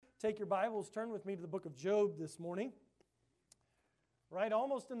Take your Bibles, turn with me to the book of Job this morning. Right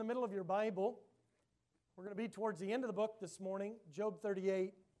almost in the middle of your Bible. We're going to be towards the end of the book this morning, Job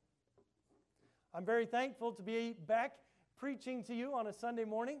 38. I'm very thankful to be back preaching to you on a Sunday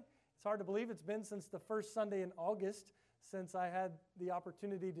morning. It's hard to believe it's been since the first Sunday in August since I had the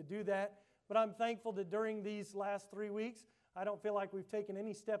opportunity to do that. But I'm thankful that during these last 3 weeks, I don't feel like we've taken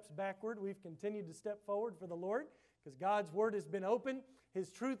any steps backward. We've continued to step forward for the Lord because God's Word has been open. His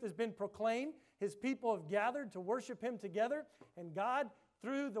truth has been proclaimed. His people have gathered to worship Him together. And God,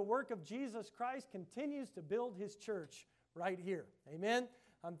 through the work of Jesus Christ, continues to build His church right here. Amen?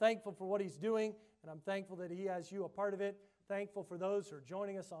 I'm thankful for what He's doing, and I'm thankful that He has you a part of it. Thankful for those who are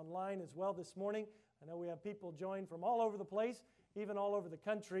joining us online as well this morning. I know we have people join from all over the place, even all over the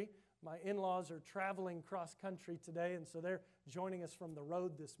country. My in-laws are traveling cross-country today, and so they're joining us from the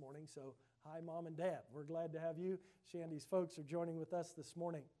road this morning. So, hi, Mom and Dad. We're glad to have you. Shandy's folks are joining with us this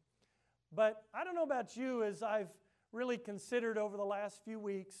morning. But I don't know about you, as I've really considered over the last few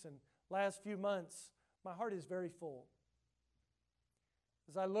weeks and last few months, my heart is very full.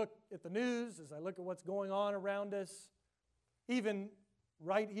 As I look at the news, as I look at what's going on around us, even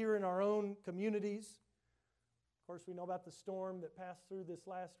right here in our own communities. Of course, we know about the storm that passed through this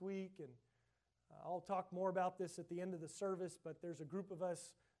last week, and I'll talk more about this at the end of the service, but there's a group of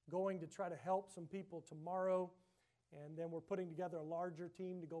us going to try to help some people tomorrow, and then we're putting together a larger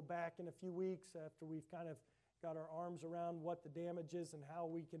team to go back in a few weeks after we've kind of got our arms around what the damage is and how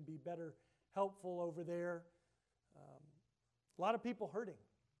we can be better helpful over there. A lot of people hurting.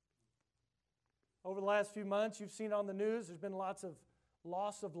 Over the last few months, you've seen on the news, there's been lots of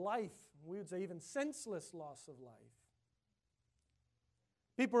loss of life. We would say even senseless loss of life.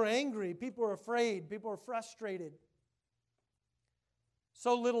 People are angry. People are afraid. People are frustrated.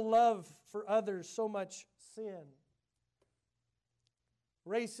 So little love for others, so much sin.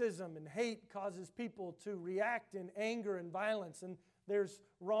 Racism and hate causes people to react in anger and violence, and there's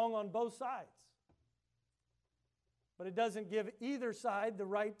wrong on both sides. But it doesn't give either side the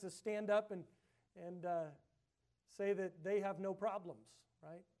right to stand up and say that they have no problems,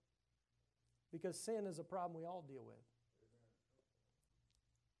 right? Because sin is a problem we all deal with.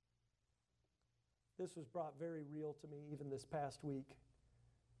 This was brought very real to me even this past week.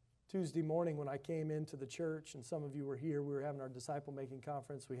 Tuesday morning when I came into the church, and some of you were here, we were having our disciple-making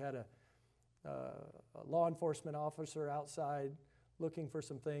conference. We had a law enforcement officer outside looking for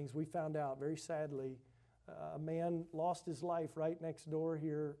some things. We found out, very sadly, a man lost his life right next door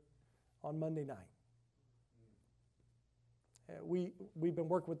here on Monday night. We've been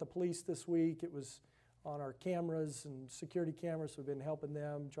working with the police this week. It was on our cameras and security cameras. We've been helping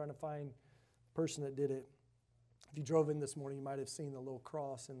them, trying to find the person that did it. If you drove in this morning, you might have seen the little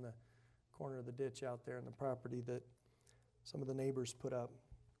cross in the corner of the ditch out there in the property that some of the neighbors put up.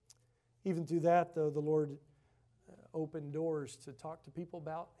 Even through that, though, the Lord opened doors to talk to people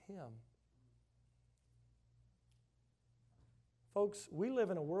about Him. Folks, we live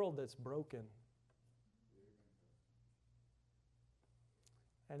in a world that's broken.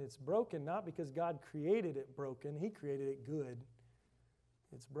 And it's broken not because God created it broken. He created it good.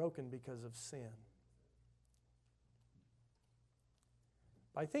 It's broken because of sin.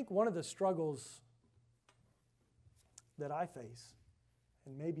 I think one of the struggles that I face,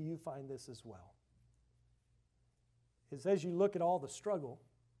 and maybe you find this as well, is as you look at all the struggle,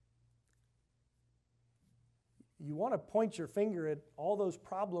 you want to point your finger at all those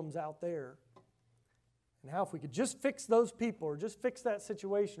problems out there and how if we could just fix those people or just fix that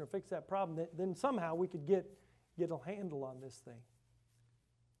situation or fix that problem, then somehow we could get a handle on this thing.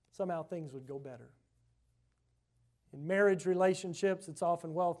 Somehow things would go better. In marriage relationships, it's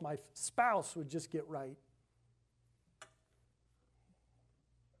often, well, if my spouse would just get right.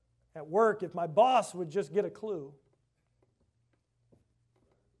 At work, if my boss would just get a clue.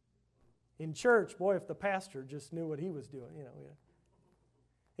 In church, boy, if the pastor just knew what he was doing,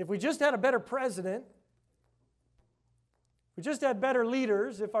 If we just had a better president, if we just had better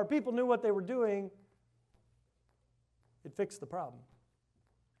leaders, if our people knew what they were doing, it fixed the problem.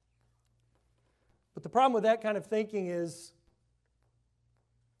 But the problem with that kind of thinking is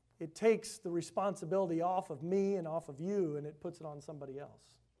it takes the responsibility off of me and off of you, and it puts it on somebody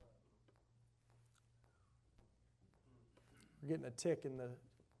else. We're getting a tick in the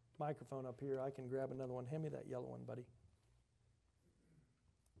microphone up here. I can grab another one. Hand me that yellow one, buddy.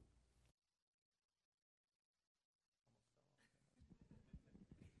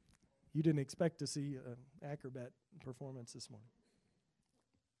 You didn't expect to see an acrobat performance this morning.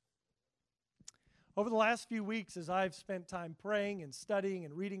 Over the last few weeks, as I've spent time praying and studying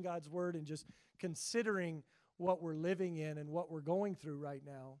and reading God's Word and just considering what we're living in and what we're going through right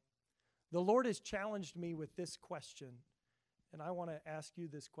now, The Lord has challenged me with this question, and I want to ask you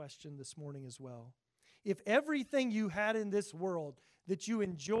this question this morning as well. If everything you had in this world that you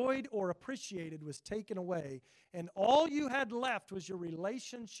enjoyed or appreciated was taken away, and all you had left was your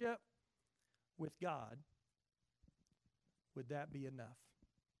relationship with God, would that be enough?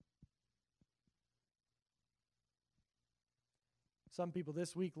 Some people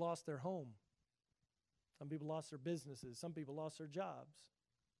this week lost their home. Some people lost their businesses. Some people lost their jobs.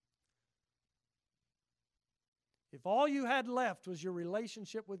 If all you had left was your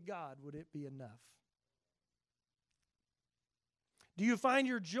relationship with God, would it be enough? Do you find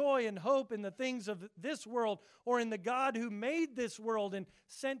your joy and hope in the things of this world or in the God who made this world and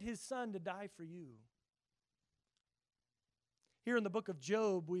sent His Son to die for you? Here in the book of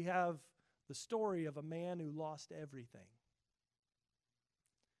Job, we have the story of a man who lost everything.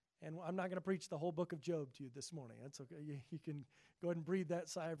 And I'm not going to preach the whole book of Job to you this morning. That's okay. You can go ahead and breathe that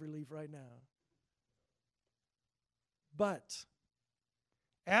sigh of relief right now. But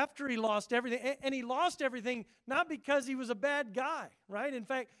after he lost everything, and he lost everything not because he was a bad guy, right? In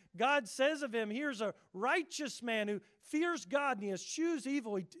fact, God says of him, here's a righteous man who fears God and he eschews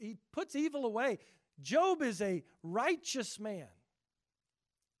evil. He puts evil away. Job is a righteous man.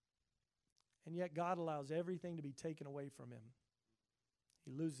 And yet God allows everything to be taken away from him.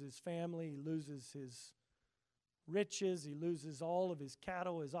 He loses his family, he loses his riches, he loses all of his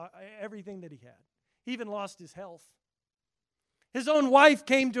cattle, everything that he had. He even lost his health. His own wife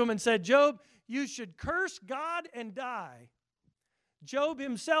came to him and said, Job, you should curse God and die. Job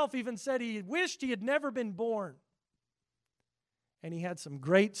himself even said he wished he had never been born. And he had some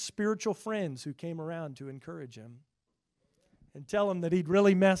great spiritual friends who came around to encourage him and tell him that he'd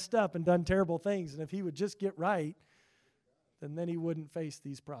really messed up and done terrible things, and if he would just get right, then he wouldn't face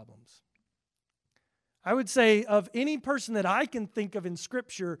these problems. I would say of any person that I can think of in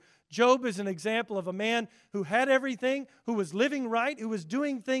Scripture, Job is an example of a man who had everything, who was living right, who was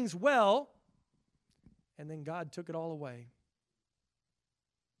doing things well, and then God took it all away.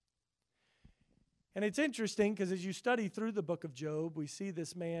 And it's interesting because as you study through the book of Job, we see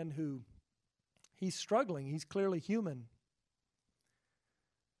this man who, he's struggling. He's clearly human.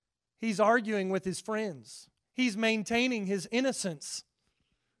 He's arguing with his friends. He's maintaining his innocence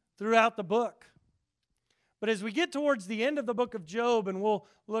throughout the book. But as we get towards the end of the book of Job, and we'll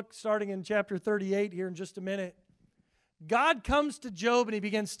look starting in chapter 38 here in just a minute, God comes to Job and He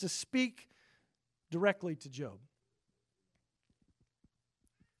begins to speak directly to Job.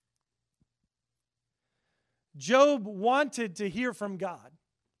 Job wanted to hear from God.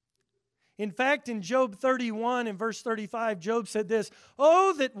 In fact, in Job 31 and verse 35, Job said this,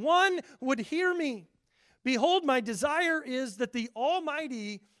 "Oh, that one would hear me. Behold, my desire is that the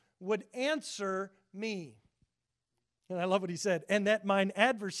Almighty would answer me." And I love what he said, "and that mine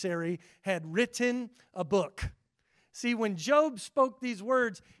adversary had written a book." See, when Job spoke these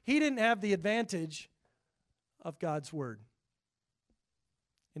words, he didn't have the advantage of God's word.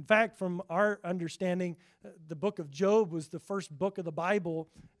 In fact, from our understanding, the book of Job was the first book of the Bible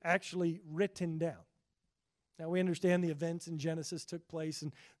actually written down. Now, we understand the events in Genesis took place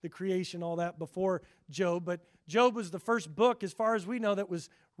and the creation, all that before Job, but Job was the first book, as far as we know, that was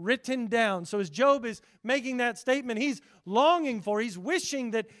written down. So as Job is making that statement, he's longing for, he's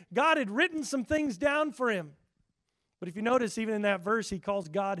wishing that God had written some things down for him. But if you notice, even in that verse, he calls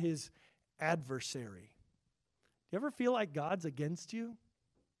God his adversary. Do you ever feel like God's against you?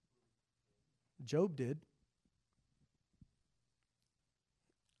 Job did.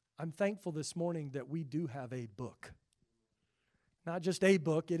 I'm thankful this morning that we do have a book. Not just a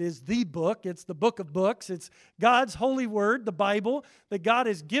book, it is the book. It's the book of books. It's God's holy word, the Bible, that God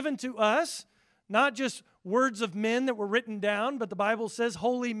has given to us. Not just words of men that were written down, but the Bible says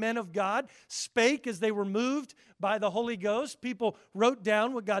holy men of God spake as they were moved by the Holy Ghost. People wrote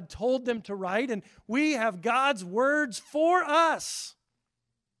down what God told them to write, and we have God's words for us.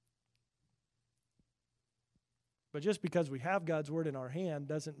 But just because we have God's word in our hand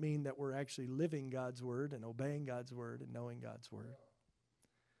doesn't mean that we're actually living God's word and obeying God's word and knowing God's word.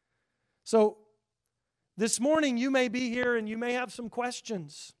 So, this morning you may be here and you may have some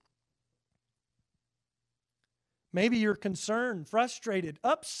questions. Maybe you're concerned, frustrated,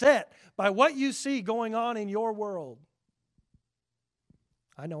 upset by what you see going on in your world.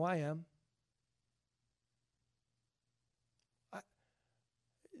 I know I am.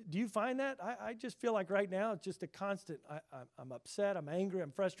 Do you find that? I just feel like right now it's just a constant, I'm upset, I'm angry,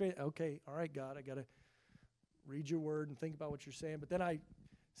 I'm frustrated. Okay, all right, God, I got to read your word and think about what you're saying. But then I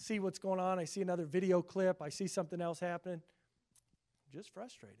see what's going on. I see another video clip. I see something else happening. I'm just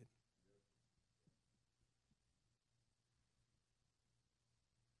frustrated.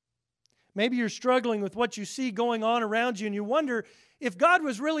 Maybe you're struggling with what you see going on around you, and you wonder, if God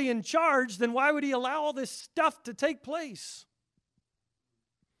was really in charge, then why would He allow all this stuff to take place?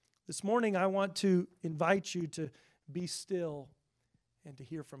 This morning, I want to invite you to be still and to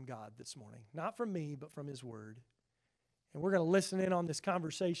hear from God this morning. Not from me, but from His Word. And we're going to listen in on this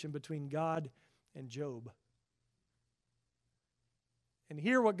conversation between God and Job. And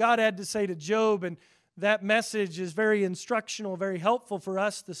hear what God had to say to Job. And that message is very instructional, very helpful for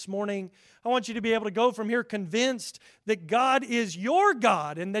us this morning. I want you to be able to go from here convinced that God is your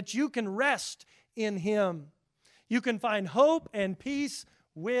God and that you can rest in Him. You can find hope and peace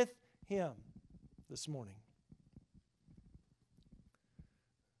with Him this morning.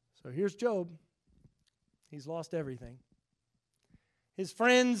 So here's Job. He's lost everything. His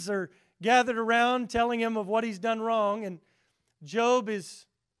friends are gathered around telling him of what he's done wrong, and Job has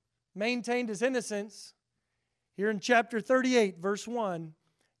maintained his innocence. Here in chapter 38, verse 1,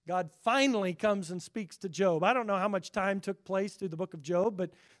 God finally comes and speaks to Job. I don't know how much time took place through the book of Job,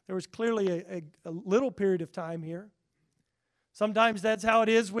 but there was clearly a little period of time here. Sometimes that's how it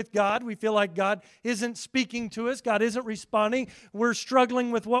is with God. We feel like God isn't speaking to us. God isn't responding. We're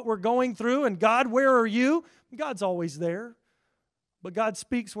struggling with what we're going through. And God, where are you? God's always there. But God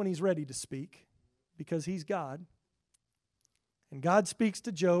speaks when He's ready to speak because He's God. And God speaks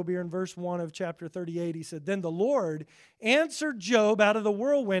to Job here in verse 1 of chapter 38. He said, "Then the Lord answered Job out of the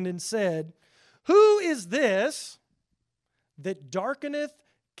whirlwind and said, Who is this that darkeneth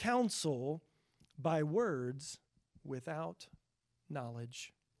counsel by words without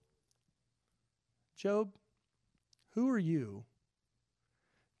knowledge?" Job, who are you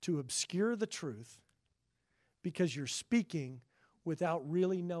to obscure the truth because you're speaking without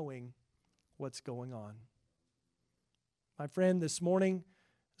really knowing what's going on? My friend, this morning,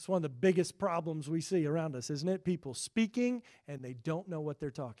 it's one of the biggest problems we see around us, isn't it? People speaking and they don't know what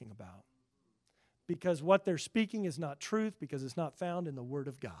they're talking about. Because what they're speaking is not truth, because it's not found in the Word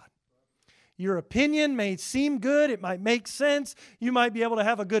of God. Your opinion may seem good. It might make sense. You might be able to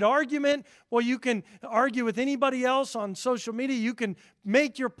have a good argument. Well, you can argue with anybody else on social media. You can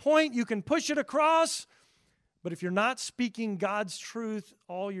make your point. You can push it across. But if you're not speaking God's truth,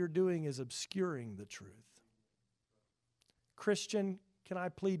 all you're doing is obscuring the truth. Christian, can I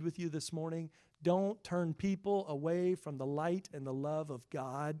plead with you this morning? Don't turn people away from the light and the love of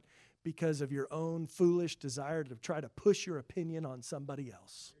God because of your own foolish desire to try to push your opinion on somebody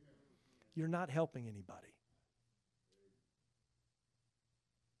else. You're not helping anybody.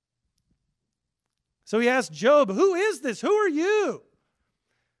 So he asked Job, "Who is this? Who are you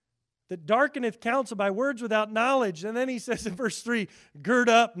that darkeneth counsel by words without knowledge?" And then he says in verse 3, "Gird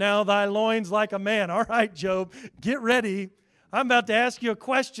up now thy loins like a man." All right, Job, get ready. I'm about to ask you a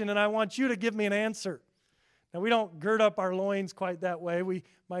question, and I want you to give me an answer. Now, we don't gird up our loins quite that way. We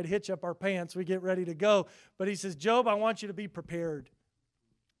might hitch up our pants. We get ready to go. But he says, Job, I want you to be prepared.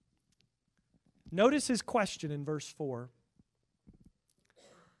 Notice his question in verse 4.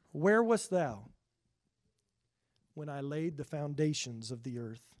 "Where wast thou when I laid the foundations of the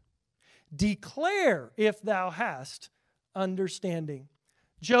earth? Declare if thou hast understanding."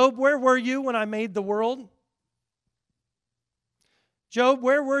 Job, where were you when I made the world? Job,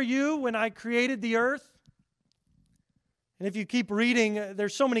 where were you when I created the earth? And if you keep reading,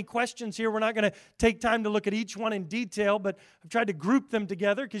 there's so many questions here. We're not going to take time to look at each one in detail, but I've tried to group them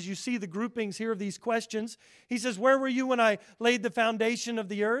together because you see the groupings here of these questions. He says, "Where were you when I laid the foundation of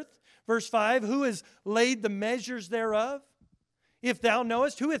the earth?" Verse 5, "Who has laid the measures thereof? If thou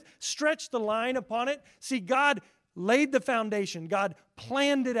knowest, who hath stretched the line upon it?" See, God laid the foundation. God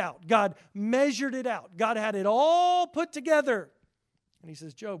planned it out. God measured it out. God had it all put together. And he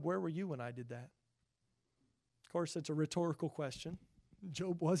says, "Job, where were you when I did that?" Of course, it's a rhetorical question.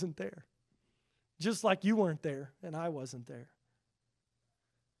 Job wasn't there. Just like you weren't there and I wasn't there.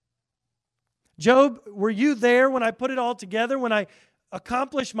 Job, were you there when I put it all together, when I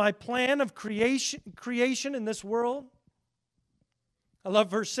accomplished my plan of creation in this world? I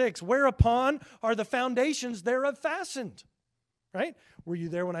love verse 6. "Whereupon are the foundations thereof fastened?" Right? Were you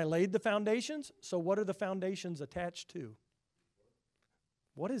there when I laid the foundations? So what are the foundations attached to?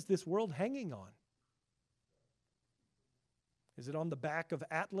 What is this world hanging on? Is it on the back of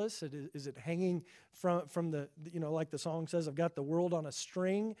Atlas? Is it hanging from the, like the song says, "I've got the world on a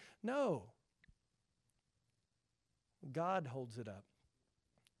string"? No. God holds it up.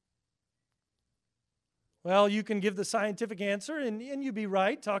 Well, you can give the scientific answer, and you'd be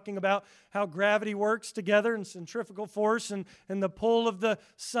right, talking about how gravity works together and centrifugal force and the pull of the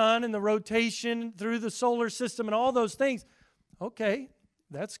sun and the rotation through the solar system and all those things. Okay,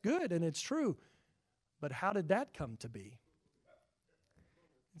 that's good and it's true. But how did that come to be?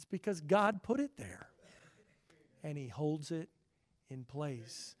 It's because God put it there. And He holds it in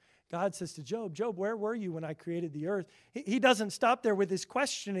place. God says to Job, Job, where were you when I created the earth? He doesn't stop there with his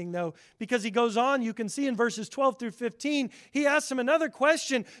questioning, though, because he goes on. You can see in verses 12 through 15, he asks him another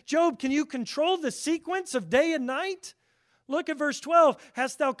question. Job, can you control the sequence of day and night? Look at verse 12.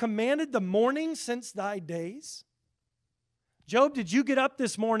 Hast thou commanded the morning since thy days? Job, did you get up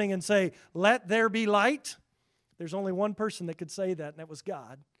this morning and say, let there be light? There's only one person that could say that, and that was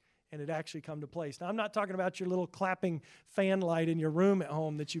God. And it actually come to place. Now, I'm not talking about your little clapping fan light in your room at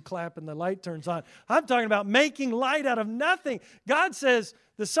home that you clap and the light turns on. I'm talking about making light out of nothing. God says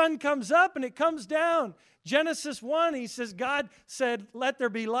the sun comes up and it comes down. Genesis 1, He says, God said, let there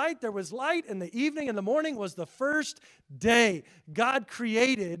be light. There was light, and the evening and the morning was the first day. God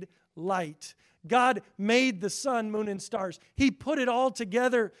created light. God made the sun, moon, and stars. He put it all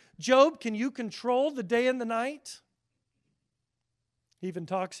together. Job, can you control the day and the night? He even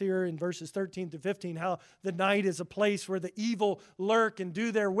talks here in verses 13 to 15 how the night is a place where the evil lurk and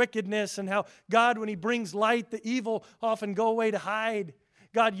do their wickedness, and how God, when He brings light, the evil often go away to hide.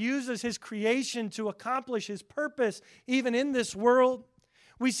 God uses His creation to accomplish His purpose even in this world.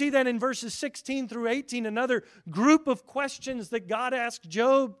 We see that in verses 16 through 18, another group of questions that God asked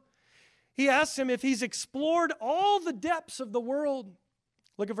Job. He asks him if he's explored all the depths of the world.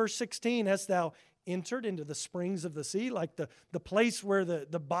 Look at verse 16. Hast thou entered into the springs of the sea, like the place where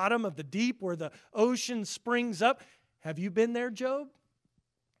the bottom of the deep, where the ocean springs up? Have you been there, Job?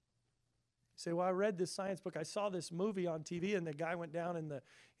 You say, well, I read this science book. I saw this movie on TV, and the guy went down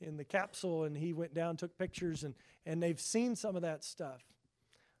in the capsule, and he went down, took pictures, and they've seen some of that stuff.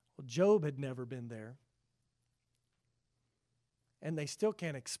 Well, Job had never been there. And they still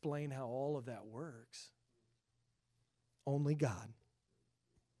can't explain how all of that works. Only God.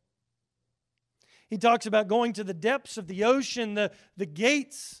 He talks about going to the depths of the ocean, the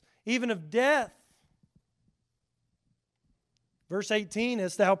gates, even of death. Verse 18,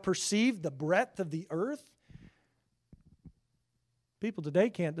 hast thou perceived the breadth of the earth? People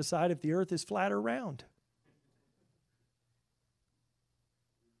today can't decide if the earth is flat or round.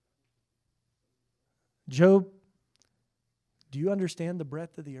 Job, do you understand the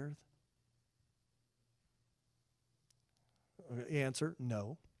breadth of the earth? Answer,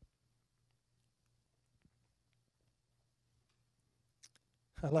 no.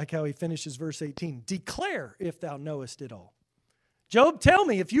 I like how he finishes verse 18. Declare if thou knowest it all. Job, tell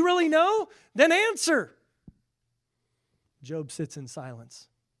me. If you really know, then answer. Job sits in silence.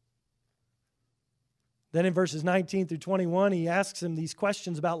 Then in verses 19 through 21, he asks him these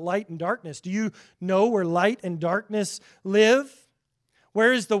questions about light and darkness. Do you know where light and darkness live?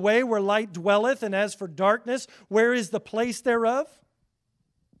 Where is the way where light dwelleth? And as for darkness, where is the place thereof?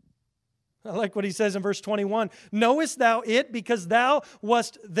 I like what he says in verse 21. Knowest thou it because thou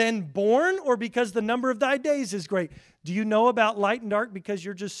wast then born, or because the number of thy days is great? Do you know about light and dark because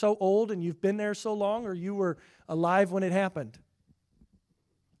you're just so old and you've been there so long, or you were alive when it happened?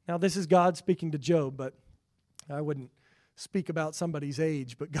 Now, this is God speaking to Job, but I wouldn't speak about somebody's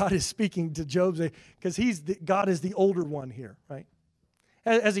age, but God is speaking to Job's age because God is the older one here, right?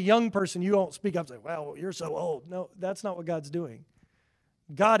 As a young person, you don't speak up and say, well, you're so old. No, that's not what God's doing.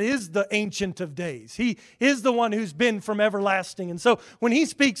 God is the Ancient of Days. He is the one who's been from everlasting. And so when He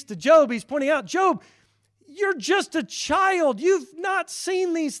speaks to Job, He's pointing out, Job, you're just a child. You've not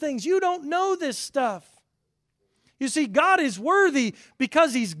seen these things. You don't know this stuff. You see, God is worthy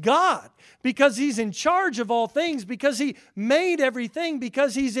because He's God, because He's in charge of all things, because He made everything,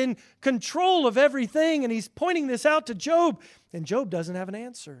 because He's in control of everything. And He's pointing this out to Job, and Job doesn't have an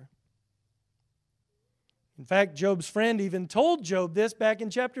answer. In fact, Job's friend even told Job this back in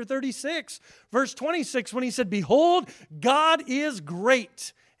chapter 36, verse 26, when he said, behold, God is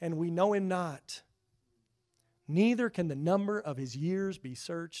great, and we know Him not. Neither can the number of His years be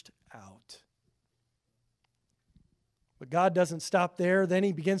searched out. But God doesn't stop there. Then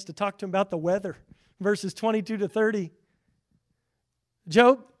He begins to talk to him about the weather. Verses 22 to 30.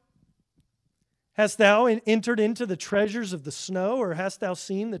 Job, hast thou entered into the treasures of the snow, or hast thou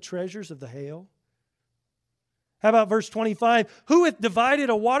seen the treasures of the hail? How about verse 25? Who hath divided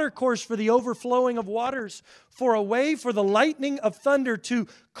a watercourse for the overflowing of waters, for a way for the lightning of thunder, to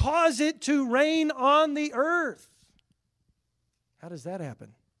cause it to rain on the earth? How does that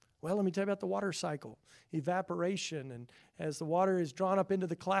happen? Well, let me tell you about the water cycle. Evaporation, and as the water is drawn up into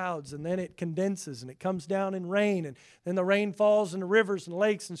the clouds, and then it condenses, and it comes down in rain, and then the rain falls into rivers and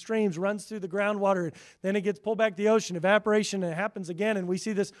lakes and streams, runs through the groundwater, and then it gets pulled back to the ocean, evaporation, and it happens again, and we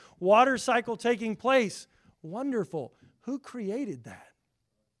see this water cycle taking place. Wonderful. Who created that?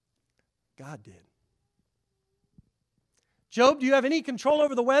 God did. Job, do you have any control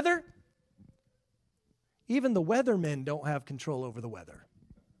over the weather? Even the weathermen don't have control over the weather.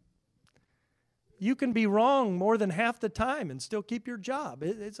 You can be wrong more than half the time and still keep your job.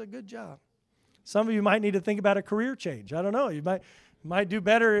 It's a good job. Some of you might need to think about a career change. I don't know. You might do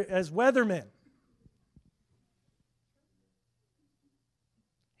better as weathermen.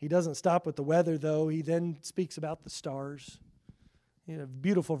 He doesn't stop with the weather, though. He then speaks about the stars. You know,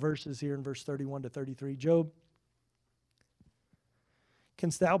 beautiful verses here in verse 31 to 33. Job,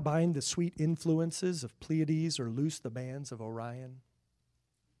 canst thou bind the sweet influences of Pleiades or loose the bands of Orion?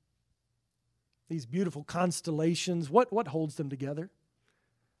 These beautiful constellations, what holds them together?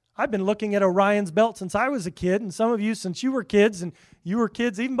 I've been looking at Orion's belt since I was a kid, and some of you since you were kids, and you were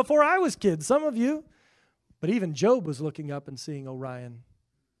kids even before I was kids, some of you. But even Job was looking up and seeing Orion.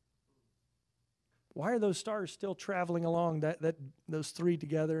 Why are those stars still traveling along, those three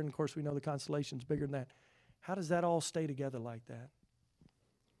together? And of course we know the constellation's bigger than that. How does that all stay together like that?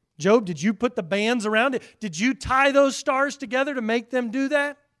 Job, did you put the bands around it? Did you tie those stars together to make them do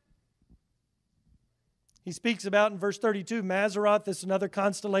that? He speaks about in verse 32, Mazzaroth, this is another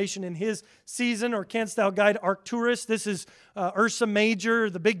constellation in his season, or canst thou guide Arcturus? This is Ursa Major,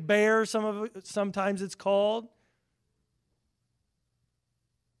 the big bear, sometimes it's called.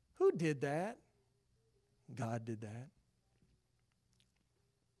 Who did that? God did that.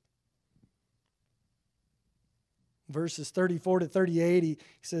 Verses 34 to 38, he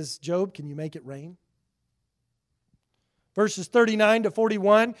says, Job, can you make it rain? Verses 39 to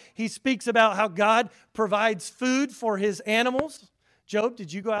 41, he speaks about how God provides food for his animals. Job,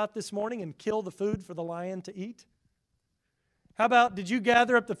 did you go out this morning and kill the food for the lion to eat? How about, did you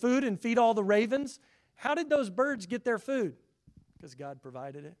gather up the food and feed all the ravens? How did those birds get their food? Because God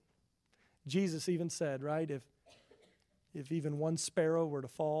provided it. Jesus even said, right, if even one sparrow were to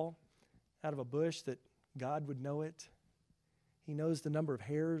fall out of a bush, that God would know it. He knows the number of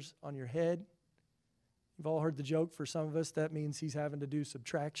hairs on your head. You've all heard the joke, for some of us, that means he's having to do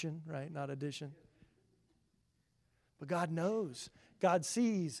subtraction, right, not addition. But God knows, God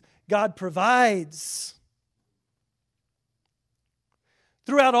sees, God provides.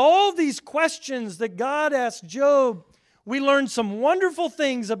 Throughout all these questions that God asked Job, we learn some wonderful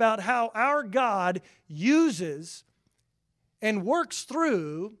things about how our God uses and works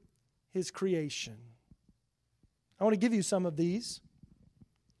through his creation. I want to give you some of these.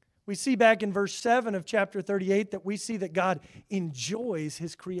 We see back in verse 7 of chapter 38 that we see that God enjoys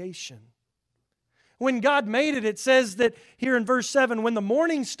his creation. When God made it, it says that here in verse 7, when the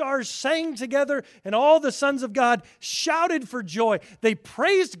morning stars sang together and all the sons of God shouted for joy, they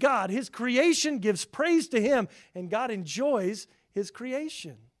praised God. His creation gives praise to him, and God enjoys his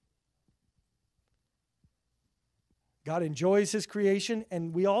creation. God enjoys his creation,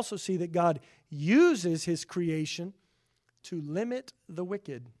 and we also see that God uses his creation to limit the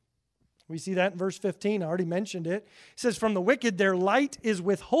wicked. We see that in verse 15. I already mentioned it. It says, from the wicked their light is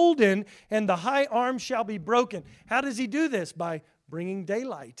withholden, and the high arm shall be broken. How does he do this? By bringing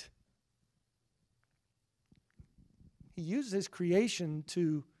daylight. He uses his creation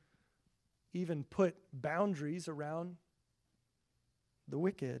to even put boundaries around the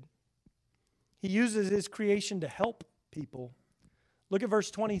wicked. He uses his creation to help people. Look at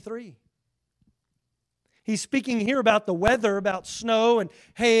verse 23. He's speaking here about the weather, about snow and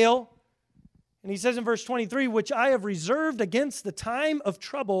hail. And he says in verse 23, which I have reserved against the time of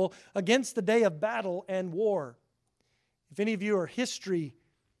trouble, against the day of battle and war. If any of you are history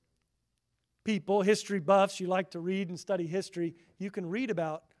people, history buffs, you like to read and study history, you can read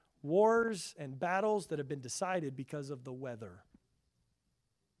about wars and battles that have been decided because of the weather.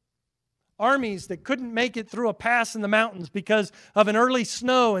 Armies that couldn't make it through a pass in the mountains because of an early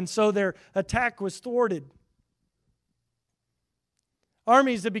snow, and so their attack was thwarted.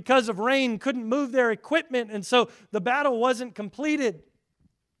 Armies that because of rain couldn't move their equipment, and so the battle wasn't completed.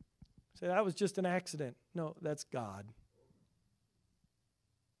 So that was just an accident. No, that's God.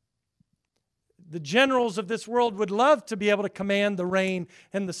 The generals of this world would love to be able to command the rain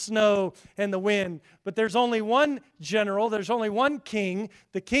and the snow and the wind, but there's only one general, there's only one king,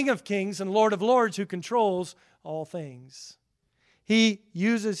 the King of Kings and Lord of Lords, who controls all things. He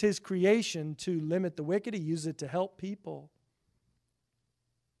uses his creation to limit the wicked. He uses it to help people.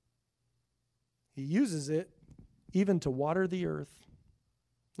 He uses it even to water the earth.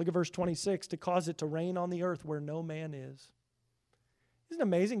 Look at verse 26, to cause it to rain on the earth where no man is. Isn't it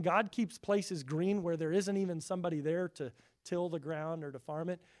amazing? God keeps places green where there isn't even somebody there to till the ground or to farm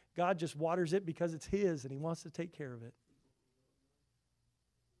it. God just waters it because it's his and he wants to take care of it.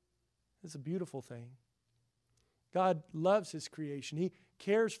 It's a beautiful thing. God loves his creation. He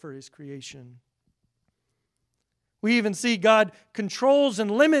cares for his creation. We even see God controls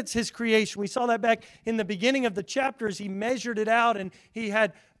and limits His creation. We saw that back in the beginning of the chapters. He measured it out, and He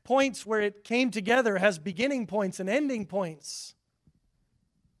had points where it came together, has beginning points and ending points.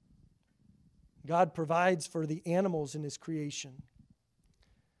 God provides for the animals in His creation.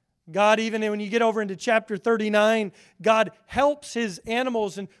 God, even when you get over into chapter 39, God helps His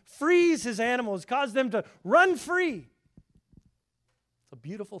animals and frees His animals, causes them to run free. It's a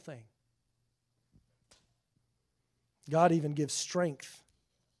beautiful thing. God even gives strength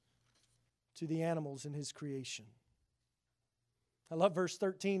to the animals in His creation. I love verse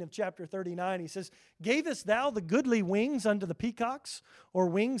 13 of chapter 39. He says, "Gavest thou the goodly wings unto the peacocks, or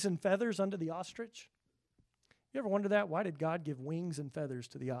wings and feathers unto the ostrich?" You ever wonder that? Why did God give wings and feathers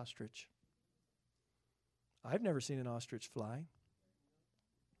to the ostrich? I've never seen an ostrich fly.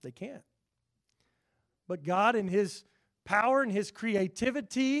 They can't. But God, in His power and His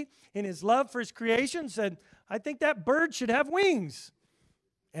creativity, in His love for His creation, said, I think that bird should have wings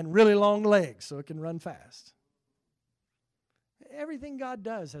and really long legs so it can run fast. Everything God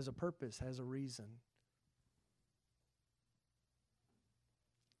does has a purpose, has a reason.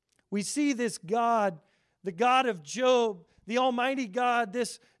 We see this God, the God of Job, the Almighty God,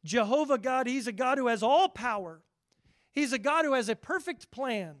 this Jehovah God. He's a God who has all power. He's a God who has a perfect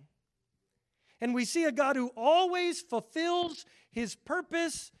plan. And we see a God who always fulfills His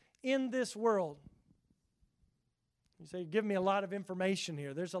purpose in this world. You say, give me a lot of information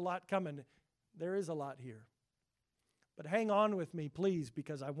here. There's a lot coming. There is a lot here. But hang on with me, please,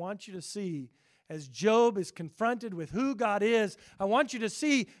 because I want you to see, as Job is confronted with who God is, I want you to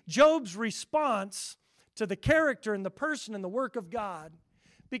see Job's response to the character and the person and the work of God.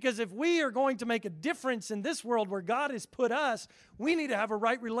 Because if we are going to make a difference in this world where God has put us, we need to have a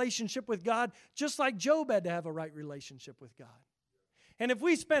right relationship with God, just like Job had to have a right relationship with God. And if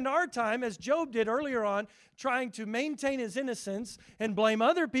we spend our time, as Job did earlier on, trying to maintain his innocence and blame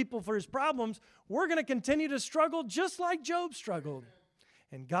other people for his problems, we're going to continue to struggle just like Job struggled.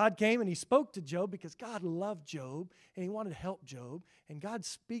 And God came and He spoke to Job because God loved Job and He wanted to help Job. And God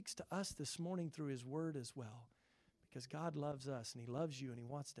speaks to us this morning through His Word as well, because God loves us and He loves you and He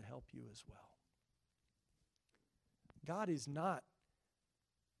wants to help you as well. God is not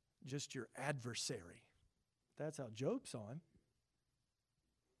just your adversary. That's how Job saw Him.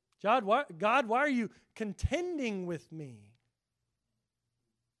 God, why are you contending with me?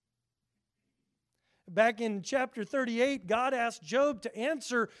 Back in chapter 38, God asked Job to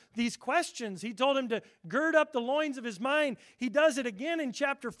answer these questions. He told him to gird up the loins of his mind. He does it again in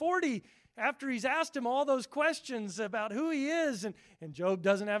chapter 40 after He's asked him all those questions about who He is. And Job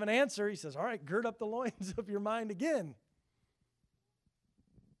doesn't have an answer. He says, all right, gird up the loins of your mind again.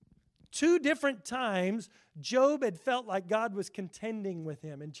 2 different times, Job had felt like God was contending with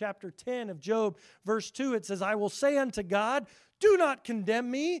him. In chapter 10 of Job, verse 2, it says, I will say unto God, do not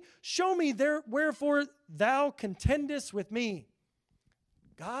condemn me. Show me wherefore thou contendest with me.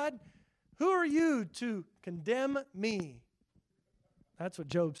 God, who are you to condemn me? That's what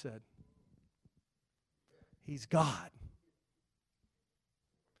Job said. He's God.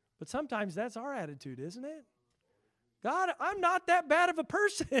 But sometimes that's our attitude, isn't it? God, I'm not that bad of a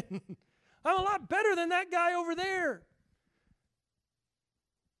person. I'm a lot better than that guy over there.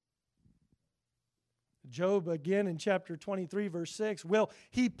 Job, again in chapter 23, verse 6, will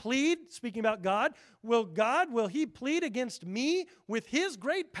he plead, speaking about God, will he plead against me with His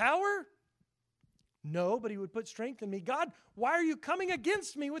great power? No, but He would put strength in me. God, why are you coming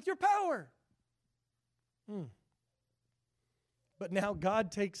against me with your power? But now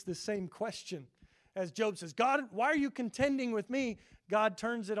God takes the same question. As Job says, God, why are you contending with me? God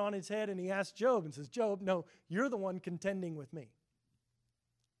turns it on its head and He asks Job and says, Job, no, you're the one contending with me.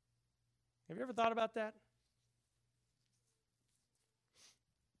 Have you ever thought about that?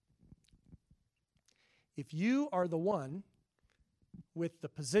 If you are the one with the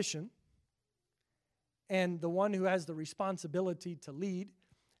position and the one who has the responsibility to lead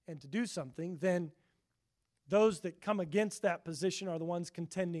and to do something, then those that come against that position are the ones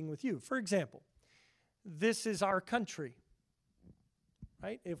contending with you. For example, this is our country,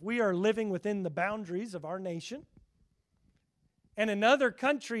 right? If we are living within the boundaries of our nation and another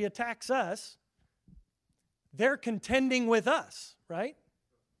country attacks us, they're contending with us, right?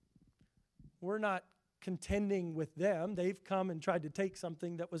 We're not contending with them. They've come and tried to take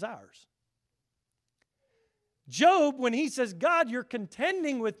something that was ours. Job, when he says, God, you're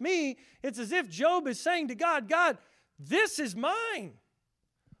contending with me, it's as if Job is saying to God, God, this is mine.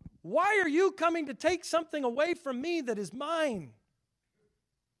 Why are you coming to take something away from me that is mine?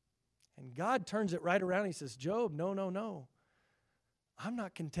 And God turns it right around. He says, Job, no. I'm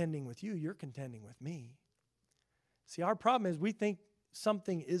not contending with you. You're contending with me. See, our problem is we think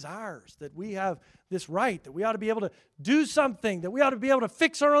something is ours, that we have this right, that we ought to be able to do something, that we ought to be able to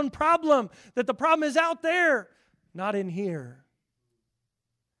fix our own problem, that the problem is out there, not in here.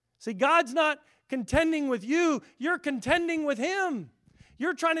 See, God's not contending with you, you're contending with Him.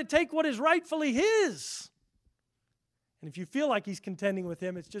 You're trying to take what is rightfully His. And if you feel like He's contending with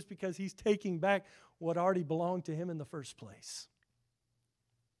Him, it's just because He's taking back what already belonged to Him in the first place.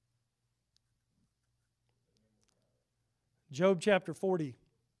 Job chapter 40,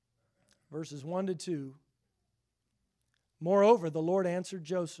 verses 1 to 2. Moreover, the Lord answered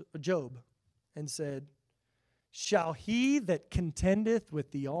Job and said, shall he that contendeth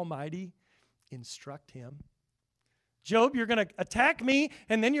with the Almighty instruct him? Job, you're going to attack me,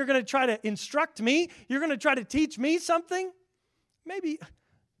 and then you're going to try to instruct me. You're going to try to teach me something? Maybe.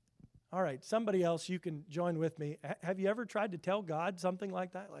 All right, somebody else, you can join with me. Have you ever tried to tell God something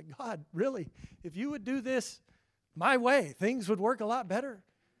like that? Like, God, really, if you would do this my way, things would work a lot better.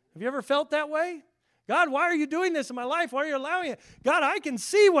 Have you ever felt that way? God, why are you doing this in my life? Why are you allowing it? God, I can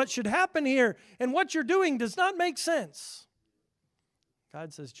see what should happen here, and what you're doing does not make sense.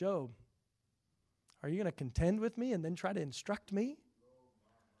 God says, Job, are you going to contend with me and then try to instruct me?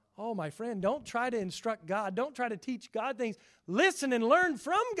 Oh, my friend, don't try to instruct God. Don't try to teach God things. Listen and learn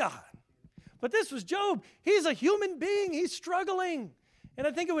from God. But this was Job. He's a human being. He's struggling. And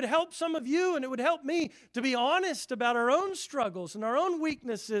I think it would help some of you, and it would help me to be honest about our own struggles and our own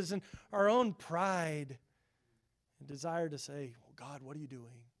weaknesses and our own pride and desire to say, well, God, what are you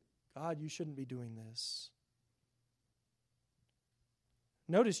doing? God, you shouldn't be doing this.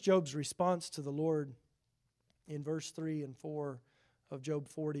 Notice Job's response to the Lord in verse 3 and 4 of Job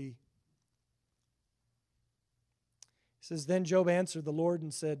 40. He says, then Job answered the Lord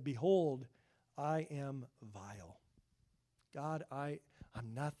and said, behold, I am vile. God, I'm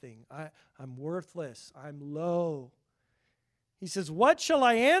nothing. I'm worthless. I'm low. He says, what shall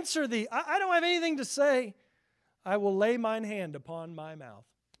I answer thee? I don't have anything to say. I will lay mine hand upon my mouth.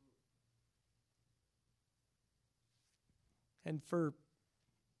 And for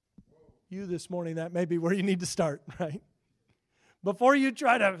you this morning, that may be where you need to start, right? Before you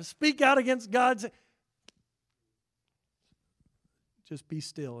try to speak out against God, just be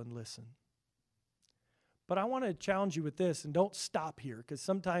still and listen. But I want to challenge you with this, and don't stop here, because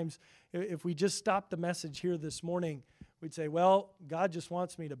sometimes if we just stop the message here this morning, we'd say, well, God just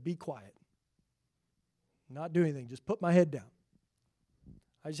wants me to be quiet, not do anything, just put my head down.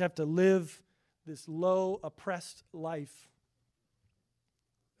 I just have to live this low, oppressed life.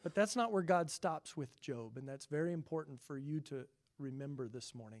 But that's not where God stops with Job, and that's very important for you to remember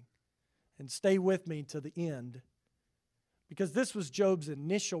this morning. And stay with me to the end, because this was Job's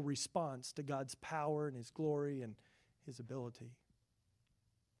initial response to God's power and His glory and His ability.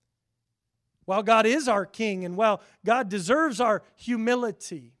 While God is our King and while God deserves our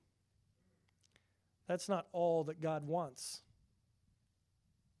humility, that's not all that God wants.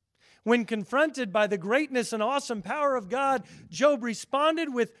 When confronted by the greatness and awesome power of God, Job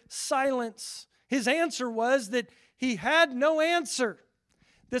responded with silence. His answer was that he had no answer.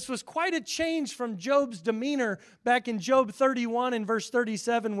 This was quite a change from Job's demeanor back in Job 31 and verse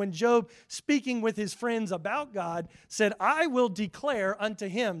 37 when Job, speaking with his friends about God, said, I will declare unto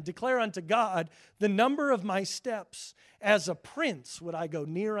God, the number of my steps. As a prince would I go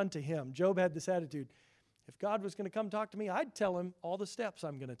near unto him. Job had this attitude. If God was going to come talk to me, I'd tell him all the steps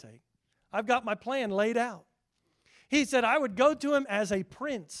I'm going to take. I've got my plan laid out. He said, I would go to him as a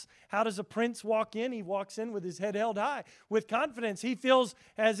prince. How does a prince walk in? He walks in with his head held high, with confidence. He feels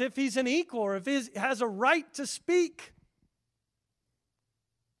as if he's an equal or if he has a right to speak.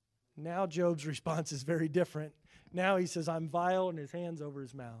 Now Job's response is very different. Now he says, I'm vile, and his hand's over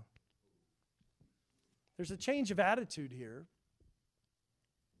his mouth. There's a change of attitude here.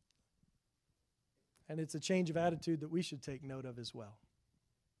 And it's a change of attitude that we should take note of as well.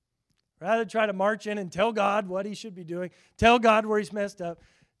 Rather try to march in and tell God what He should be doing, tell God where He's messed up,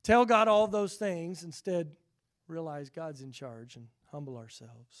 tell God all those things, instead realize God's in charge and humble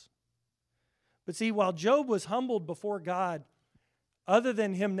ourselves. But see, while Job was humbled before God, other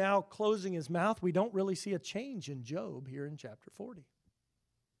than him now closing his mouth, we don't really see a change in Job here in chapter 40.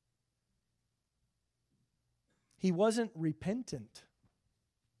 He wasn't repentant.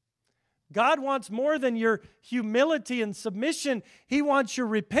 God wants more than your humility and submission. He wants your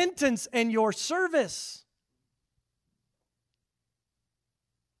repentance and your service.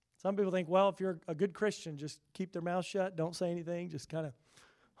 Some people think, well, if you're a good Christian, just keep their mouth shut, don't say anything, just kind of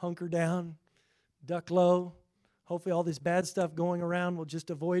hunker down, duck low. Hopefully all this bad stuff going around will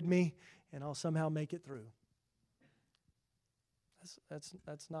just avoid me, and I'll somehow make it through.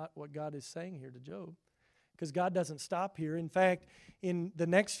 That's not what God is saying here to Job. because God doesn't stop here. In fact, in the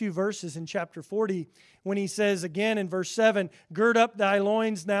next few verses in chapter 40, when he says again in verse 7, gird up thy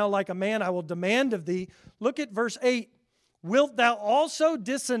loins now like a man, I will demand of thee. Look at verse 8. Wilt thou also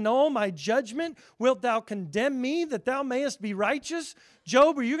disannul my judgment? Wilt thou condemn me that thou mayest be righteous?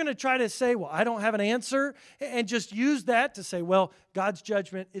 Job, are you going to try to say, well, I don't have an answer, and just use that to say, well, God's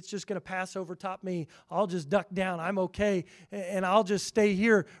judgment, it's just going to pass over top me. I'll just duck down. I'm okay, and I'll just stay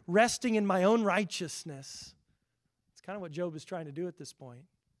here resting in my own righteousness. It's kind of what Job is trying to do at this point.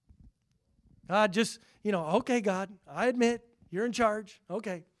 God, just, okay, God, I admit you're in charge.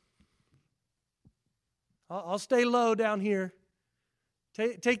 Okay. I'll stay low down here.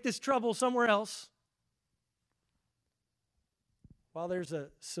 Take this trouble somewhere else. While there's a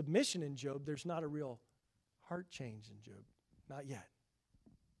submission in Job, there's not a real heart change in Job. Not yet.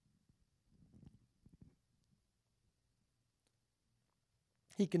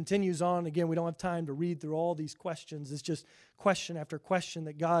 He continues on. Again, we don't have time to read through all these questions. It's just question after question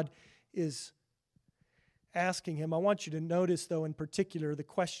that God is asking him. I want you to notice, though, in particular, the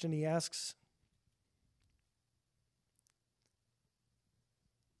question he asks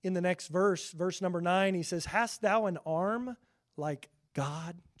in the next verse, verse number 9, he says, hast thou an arm like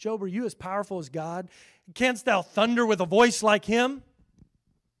God? Job, are you as powerful as God? Canst thou thunder with a voice like him?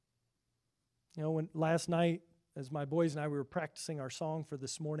 When last night, as my boys and I were practicing our song for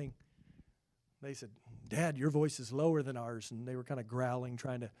this morning, they said, Dad, your voice is lower than ours. And they were kind of growling,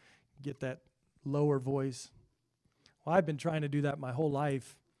 trying to get that lower voice. Well, I've been trying to do that my whole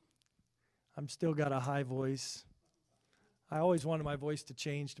life. I'm still got a high voice. I always wanted my voice to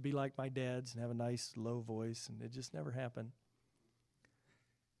change to be like my dad's and have a nice low voice, and it just never happened.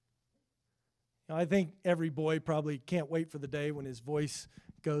 I think every boy probably can't wait for the day when his voice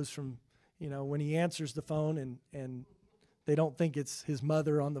goes from, when he answers the phone and they don't think it's his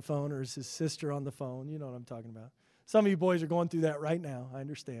mother on the phone or it's his sister on the phone. You know what I'm talking about. Some of you boys are going through that right now. I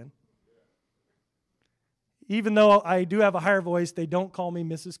understand. Even though I do have a higher voice, they don't call me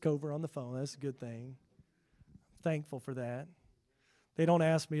Mrs. Cover on the phone. That's a good thing. Thankful for that. They don't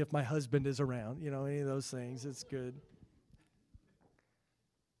ask me if my husband is around, any of those things. It's good.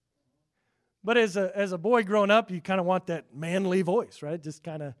 But as a boy growing up, you kind of want that manly voice, right? Just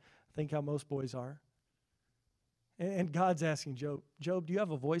kind of think how most boys are. And God's asking Job, do you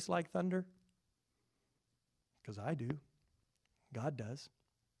have a voice like thunder? Because I do. God does.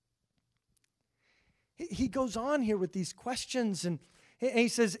 He goes on here with these questions, and he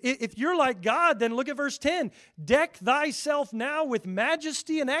says, if you're like God, then look at verse 10. Deck thyself now with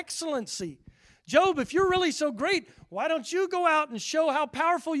majesty and excellency. Job, if you're really so great, why don't you go out and show how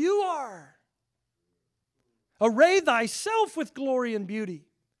powerful you are? Array thyself with glory and beauty.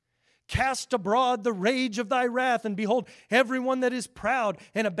 Cast abroad the rage of thy wrath, and behold, everyone that is proud,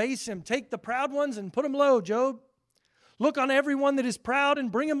 and abase him. Take the proud ones and put them low, Job. Look on everyone that is proud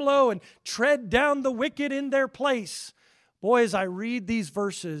and bring them low, and tread down the wicked in their place. Boy, as I read these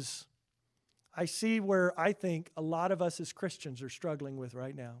verses, I see where I think a lot of us as Christians are struggling with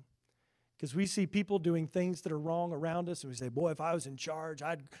right now. Because we see people doing things that are wrong around us, and we say, boy, if I was in charge,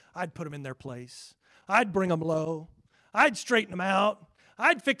 I'd put them in their place. I'd bring them low. I'd straighten them out.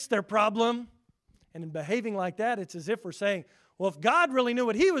 I'd fix their problem. And in behaving like that, it's as if we're saying, well, if God really knew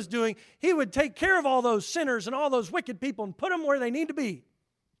what he was doing, he would take care of all those sinners and all those wicked people and put them where they need to be.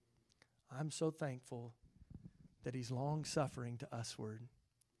 I'm so thankful that he's long-suffering to usward,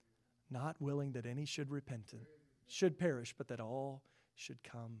 not willing that any should perish, but that all should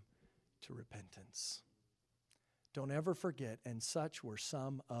come to repentance. Don't ever forget, and such were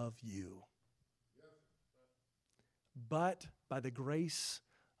some of you. But by the grace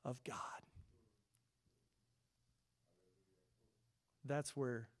of God, that's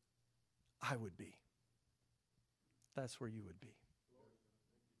where I would be. That's where you would be.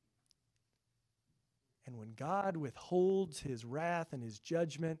 And when God withholds his wrath and his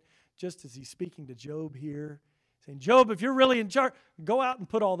judgment, just as he's speaking to Job here, saying, Job, if you're really in charge, go out and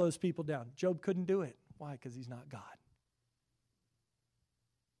put all those people down. Job couldn't do it. Why? Because he's not God.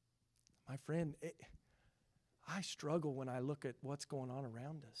 My friend, I struggle when I look at what's going on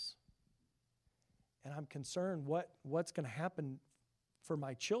around us. And I'm concerned what's going to happen for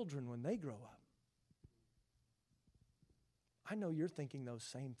my children when they grow up. I know you're thinking those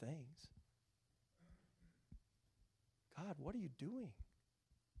same things. God, what are you doing?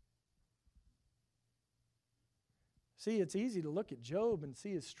 See, it's easy to look at Job and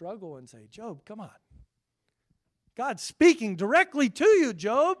see his struggle and say, Job, come on. God's speaking directly to you,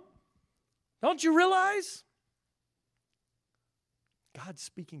 Job. Don't you realize? God's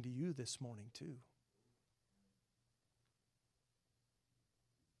speaking to you this morning, too.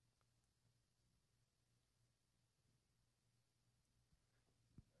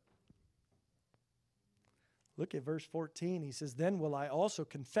 Look at verse 14. He says, then will I also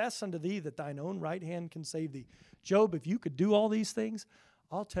confess unto thee that thine own right hand can save thee. Job, if you could do all these things,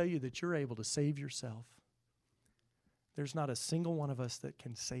 I'll tell you that you're able to save yourself. There's not a single one of us that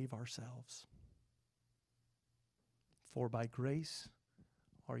can save ourselves. For by grace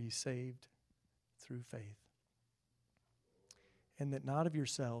are ye saved through faith. And that not of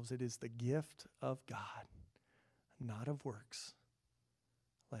yourselves, it is the gift of God, not of works,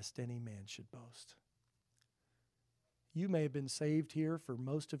 lest any man should boast. You may have been saved here for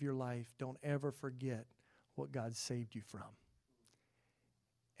most of your life. Don't ever forget what God saved you from.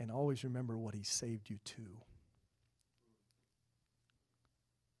 And always remember what He saved you to.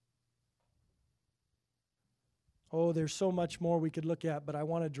 Oh, there's so much more we could look at, but I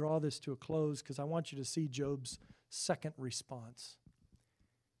want to draw this to a close because I want you to see Job's second response.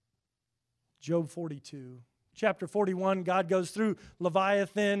 Job 42. Chapter 41, God goes through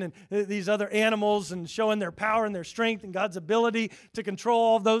Leviathan and these other animals and showing their power and their strength and God's ability to control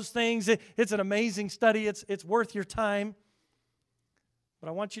all those things. It's an amazing study. It's worth your time. But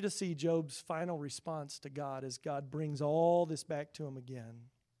I want you to see Job's final response to God as God brings all this back to him again.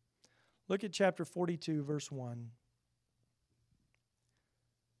 Look at chapter 42, verse 1.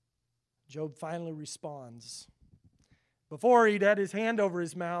 Job finally responds. Before, he'd had his hand over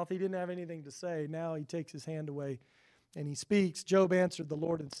his mouth. He didn't have anything to say. Now he takes his hand away and he speaks. Job answered the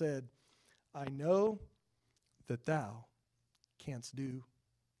Lord and said, I know that thou canst do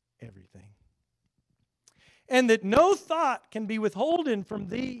everything, and that no thought can be withholden from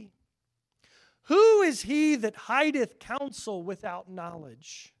thee. Who is he that hideth counsel without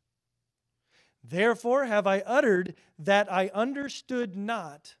knowledge? Therefore have I uttered that I understood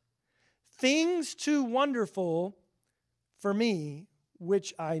not, things too wonderful for me,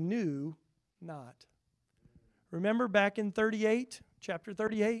 which I knew not. Remember back in chapter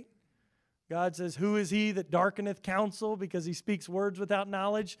 38? God says, who is he that darkeneth counsel because he speaks words without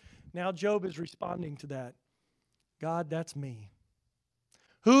knowledge? Now Job is responding to that. God, that's me.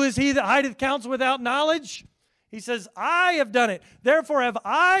 Who is he that hideth counsel without knowledge? He says, I have done it. Therefore have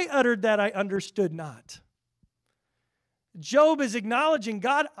I uttered that I understood not. Job is acknowledging,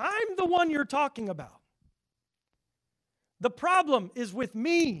 God, I'm the one you're talking about. The problem is with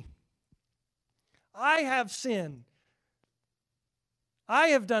me. I have sinned. I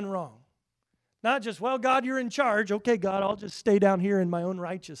have done wrong. Not just, well, God, you're in charge. Okay, God, I'll just stay down here in my own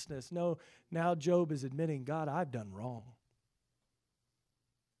righteousness. No, now Job is admitting, God, I've done wrong.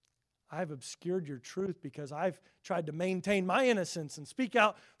 I've obscured your truth because I've tried to maintain my innocence and speak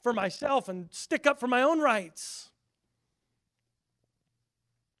out for myself and stick up for my own rights.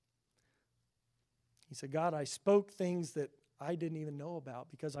 He said, God, I spoke things that I didn't even know about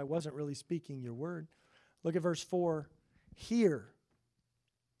because I wasn't really speaking your word. Look at verse 4. Hear,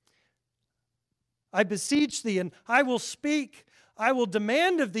 I beseech thee, and I will speak. I will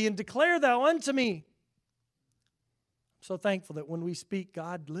demand of thee, and declare thou unto me. I'm so thankful that when we speak,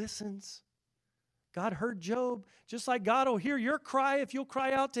 God listens. God heard Job, just like God will hear your cry if you'll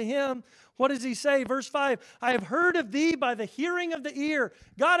cry out to Him. What does He say? Verse 5, I have heard of thee by the hearing of the ear.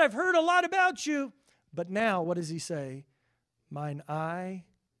 God, I've heard a lot about you. But now, what does He say? Mine eye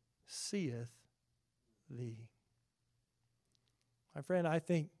seeth thee. My friend, I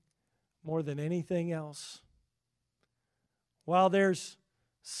think more than anything else, while there's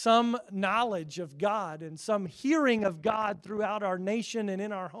some knowledge of God and some hearing of God throughout our nation and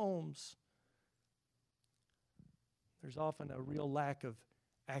in our homes, there's often a real lack of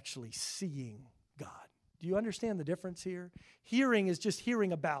actually seeing God. Do you understand the difference here? Hearing is just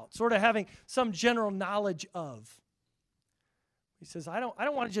hearing about, sort of having some general knowledge of. He says, I don't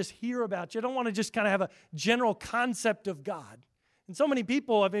want to just hear about you. I don't want to just kind of have a general concept of God. And so many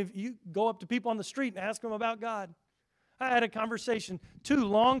people, I mean, you go up to people on the street and ask them about God. I had a conversation, 2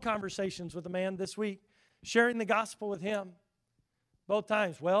 long conversations with a man this week, sharing the gospel with him. Both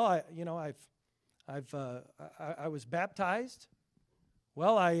times. Well, I was baptized.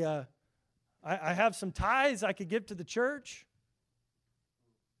 Well, I have some tithes I could give to the church.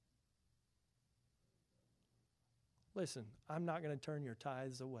 Listen, I'm not going to turn your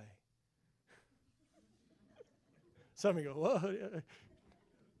tithes away. Some of you go, whoa.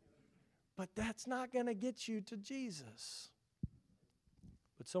 But that's not going to get you to Jesus.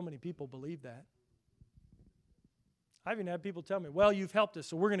 But so many people believe that. I've even had people tell me, well, you've helped us,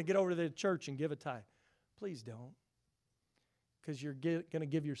 so we're going to get over to the church and give a tithe. Please don't. Because you're going to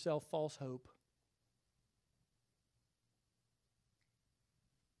give yourself false hope.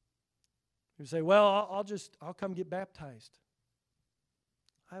 You say, well, I'll come get baptized.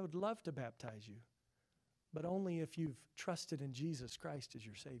 I would love to baptize you, but only if you've trusted in Jesus Christ as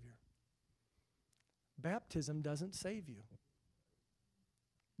your Savior. Baptism doesn't save you.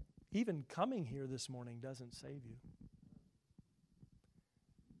 Even coming here this morning doesn't save you.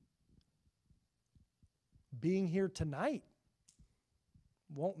 Being here tonight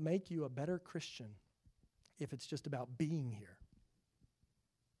won't make you a better Christian if it's just about being here.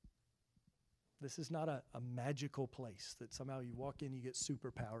 This is not a magical place that somehow you walk in, you get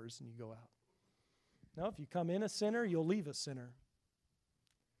superpowers, and you go out. No, if you come in a sinner, you'll leave a sinner.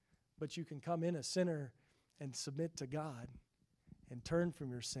 But you can come in a sinner and submit to God and turn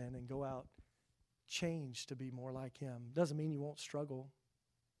from your sin and go out changed to be more like Him. Doesn't mean you won't struggle,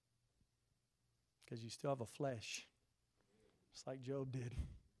 because you still have a flesh, just like Job did.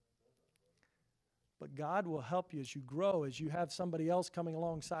 But God will help you as you grow, as you have somebody else coming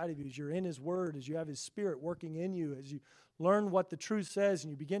alongside of you, as you're in His Word, as you have His Spirit working in you, as you learn what the truth says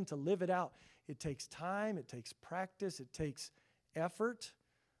and you begin to live it out. It takes time, it takes practice, it takes effort,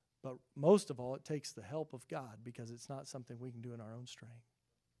 but most of all, it takes the help of God, because it's not something we can do in our own strength.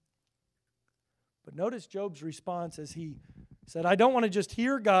 But notice Job's response as he said, I don't want to just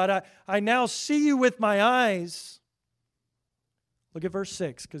hear God, I now see you with my eyes. Look at verse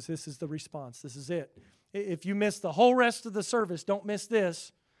 6, because this is the response. This is it. If you miss the whole rest of the service, don't miss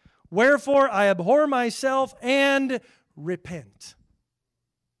this. Wherefore I abhor myself and repent.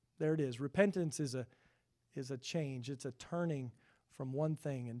 There it is. Repentance is a change. It's a turning from one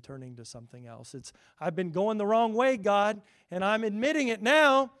thing and turning to something else. It's, I've been going the wrong way, God, and I'm admitting it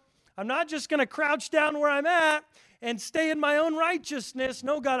now. I'm not just going to crouch down where I'm at and stay in my own righteousness.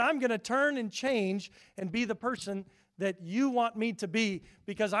 No, God, I'm going to turn and change and be the person that you want me to be,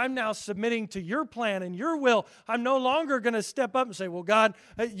 because I'm now submitting to your plan and your will. I'm no longer going to step up and say, well, God,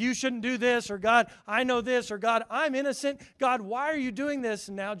 you shouldn't do this, or God, I know this, or God, I'm innocent. God, why are you doing this?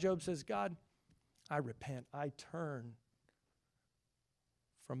 And now Job says, God, I repent. I turn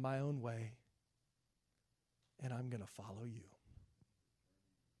from my own way, and I'm going to follow you.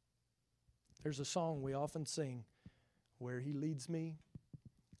 There's a song we often sing, where He leads me,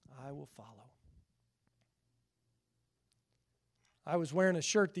 I will follow. I was wearing a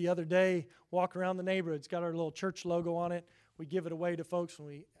shirt the other day, walking around the neighborhood. It's got our little church logo on it. We give it away to folks when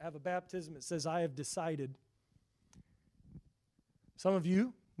we have a baptism. It says, I have decided. Some of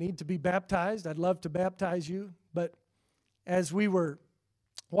you need to be baptized. I'd love to baptize you. But as we were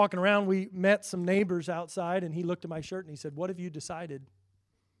walking around, we met some neighbors outside, and he looked at my shirt and he said, what have you decided?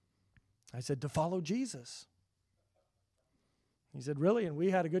 I said, to follow Jesus. He said, really? And we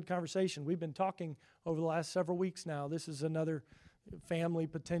had a good conversation. We've been talking over the last several weeks now. This is another family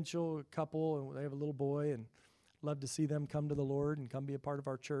potential couple, and they have a little boy, and love to see them come to the Lord and come be a part of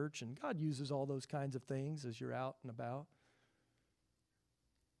our church. And God uses all those kinds of things as you're out and about.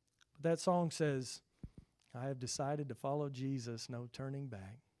 But that song says, I have decided to follow Jesus, no turning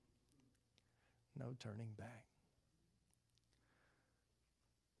back. No turning back.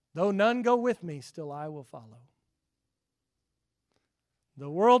 Though none go with me, still I will follow. The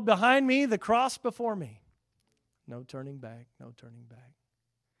world behind me, the cross before me. No turning back, no turning back.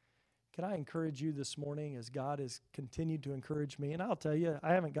 Can I encourage you this morning, as God has continued to encourage me? And I'll tell you,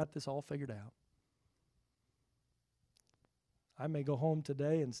 I haven't got this all figured out. I may go home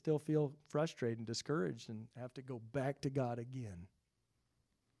today and still feel frustrated and discouraged and have to go back to God again.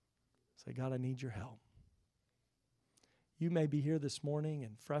 Say, God, I need your help. You may be here this morning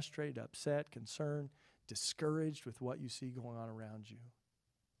and frustrated, upset, concerned, discouraged with what you see going on around you.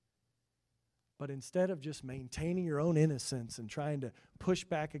 But instead of just maintaining your own innocence and trying to push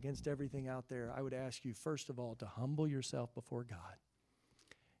back against everything out there, I would ask you, first of all, to humble yourself before God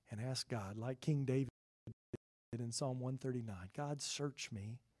and ask God, like King David did in Psalm 139, God, search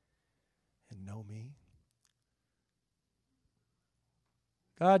me and know me.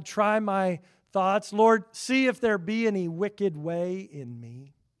 God, try my thoughts. Lord, see if there be any wicked way in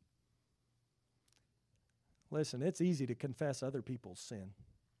me. Listen, it's easy to confess other people's sin.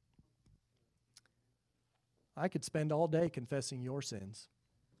 I could spend all day confessing your sins.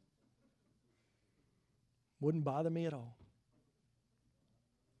 Wouldn't bother me at all.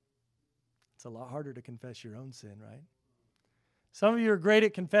 It's a lot harder to confess your own sin, right? Some of you are great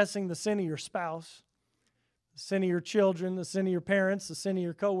at confessing the sin of your spouse, the sin of your children, the sin of your parents, the sin of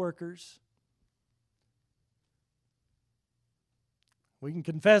your coworkers. We can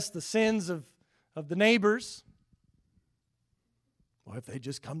confess the sins of the neighbors. Well, if they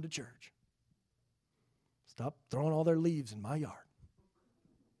just come to church. Stop throwing all their leaves in my yard.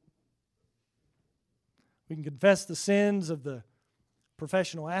 We can confess the sins of the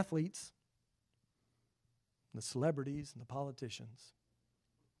professional athletes, the celebrities, and the politicians.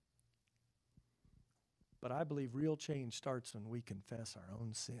 But I believe real change starts when we confess our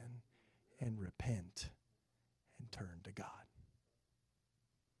own sin and repent and turn to God.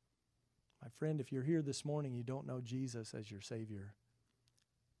 My friend, if you're here this morning, you don't know Jesus as your Savior,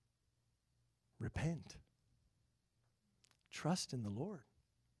 repent. Trust in the Lord.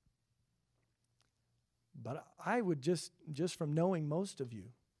 But I would just from knowing most of you,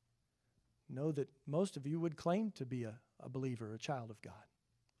 know that most of you would claim to be a believer, a child of God.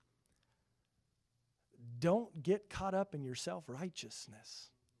 Don't get caught up in your self-righteousness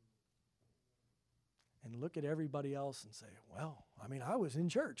and look at everybody else and say, well, I was in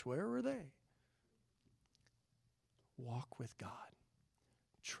church. Where were they? Walk with God.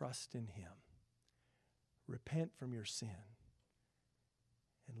 Trust in Him. Repent from your sin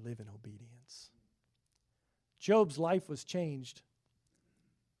and live in obedience. Job's life was changed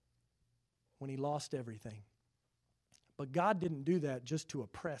when he lost everything. But God didn't do that just to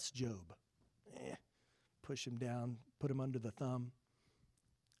oppress Job. Push him down, put him under the thumb.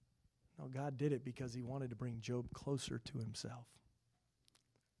 No, God did it because He wanted to bring Job closer to Himself.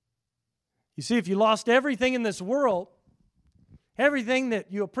 You see, if you lost everything in this world, everything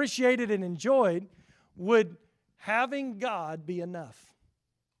that you appreciated and enjoyed, would having God be enough?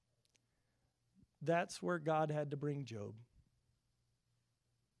 That's where God had to bring Job.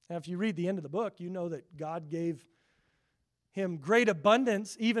 Now, if you read the end of the book, you know that God gave him great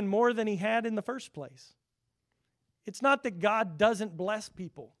abundance, even more than he had in the first place. It's not that God doesn't bless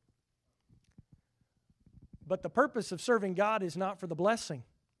people. But the purpose of serving God is not for the blessing.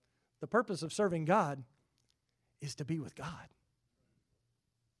 The purpose of serving God is to be with God,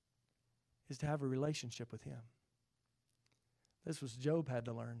 is to have a relationship with Him. This was Job had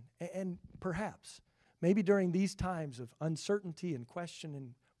to learn. And perhaps, maybe during these times of uncertainty and question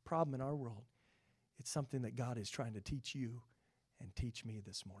and problem in our world, it's something that God is trying to teach you and teach me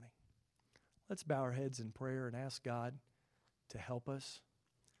this morning. Let's bow our heads in prayer and ask God to help us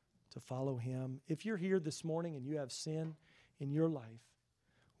to follow Him. If you're here this morning and you have sin in your life,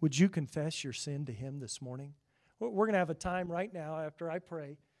 would you confess your sin to Him this morning? We're going to have a time right now after I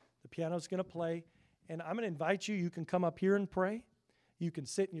pray. The piano's going to play, and I'm going to invite you. You can come up here and pray. You can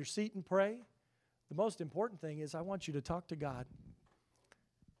sit in your seat and pray. The most important thing is I want you to talk to God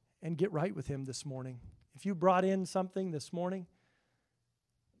and get right with Him this morning. If you brought in something this morning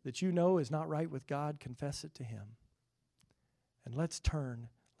that you know is not right with God, confess it to Him. And let's turn,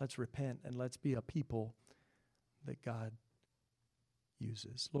 let's repent, and let's be a people that God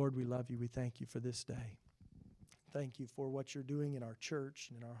uses. Lord, we love You. We thank You for this day. Thank You for what You're doing in our church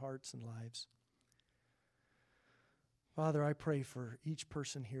and in our hearts and lives. Father, I pray for each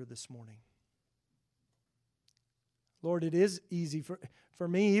person here this morning. Lord, it is easy for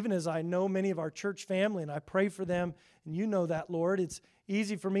me, even as I know many of our church family, and I pray for them, and You know that, Lord. It's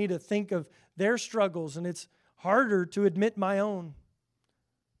easy for me to think of their struggles, and it's harder to admit my own.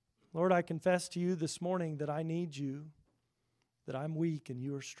 Lord, I confess to You this morning that I need You, that I'm weak and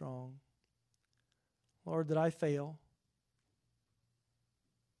You are strong. Lord, that I fail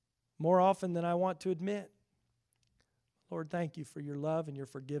more often than I want to admit. Lord, thank You for Your love and Your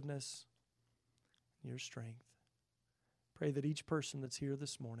forgiveness and Your strength. Pray that each person that's here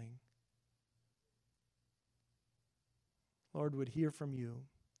this morning, Lord, would hear from You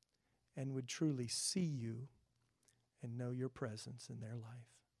and would truly see You and know Your presence in their life.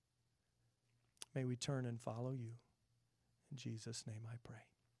 May we turn and follow You. In Jesus' name I pray.